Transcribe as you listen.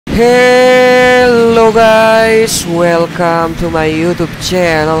Hello guys, welcome to my YouTube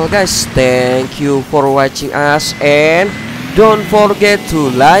channel guys. Thank you for watching us, and don't forget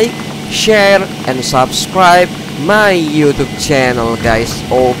to like, share, and subscribe my YouTube channel guys.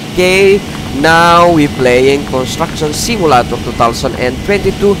 Okay, now we playing Construction Simulator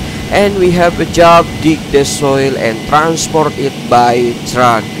 2022, and we have a job: dig the soil and transport it by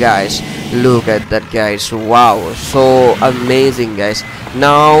truck guys. Look at that guys, wow, so amazing guys.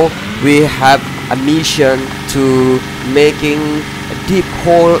 Now we have a mission to making a deep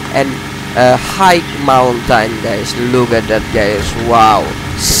hole and a high mountain guys. Look at that guys, wow,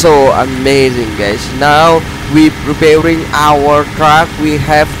 so amazing guys. Now we preparing our truck. We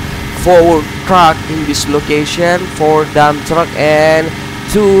have 4 truck in this location, 4 dump truck and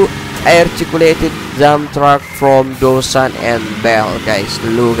 2 articulated dump truck from Dosan and Bell guys.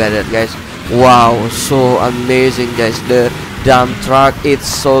 Look at it guys, wow, so amazing guys. The dump truck, it's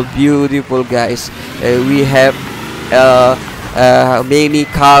so beautiful guys. We have many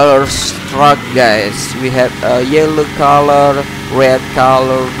colors truck guys. We have yellow color, red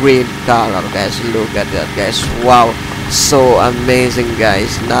color, green color guys. Look at that guys, wow, so amazing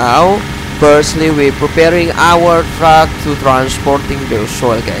guys. Now firstly, we preparing our truck to transporting the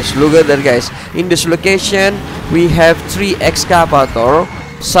soil guys. Look at that guys. In this location we have 3 excavator,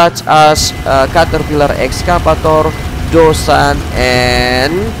 such as Caterpillar excavator, Dosan,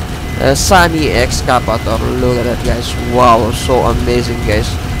 and Sunny excavator. Look at that guys, wow, so amazing guys.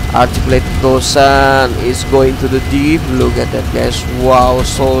 Articulated Dosan is going to the deep. Look at that guys, wow,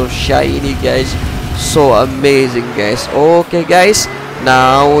 so shiny guys, so amazing guys. Okay guys,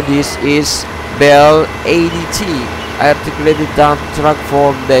 now this is Bell ADT, articulated dump truck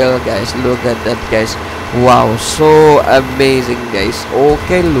from Bell guys. Look at that guys, wow, so amazing guys.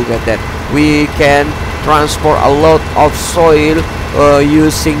 Okay, look at that. We can transport a lot of soil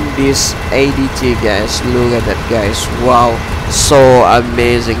using this ADT guys. Look at that guys, wow, so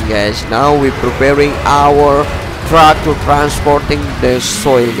amazing guys. Now we're preparing our truck to transporting the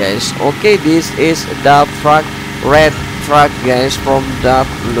soil guys. Okay, this is the truck, red truck guys, from the,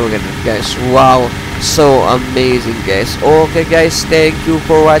 look at it guys, wow, so amazing guys. Okay guys, thank you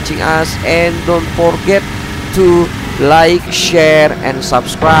for watching us, and don't forget to like, share, and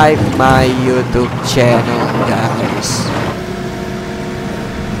subscribe my YouTube channel guys.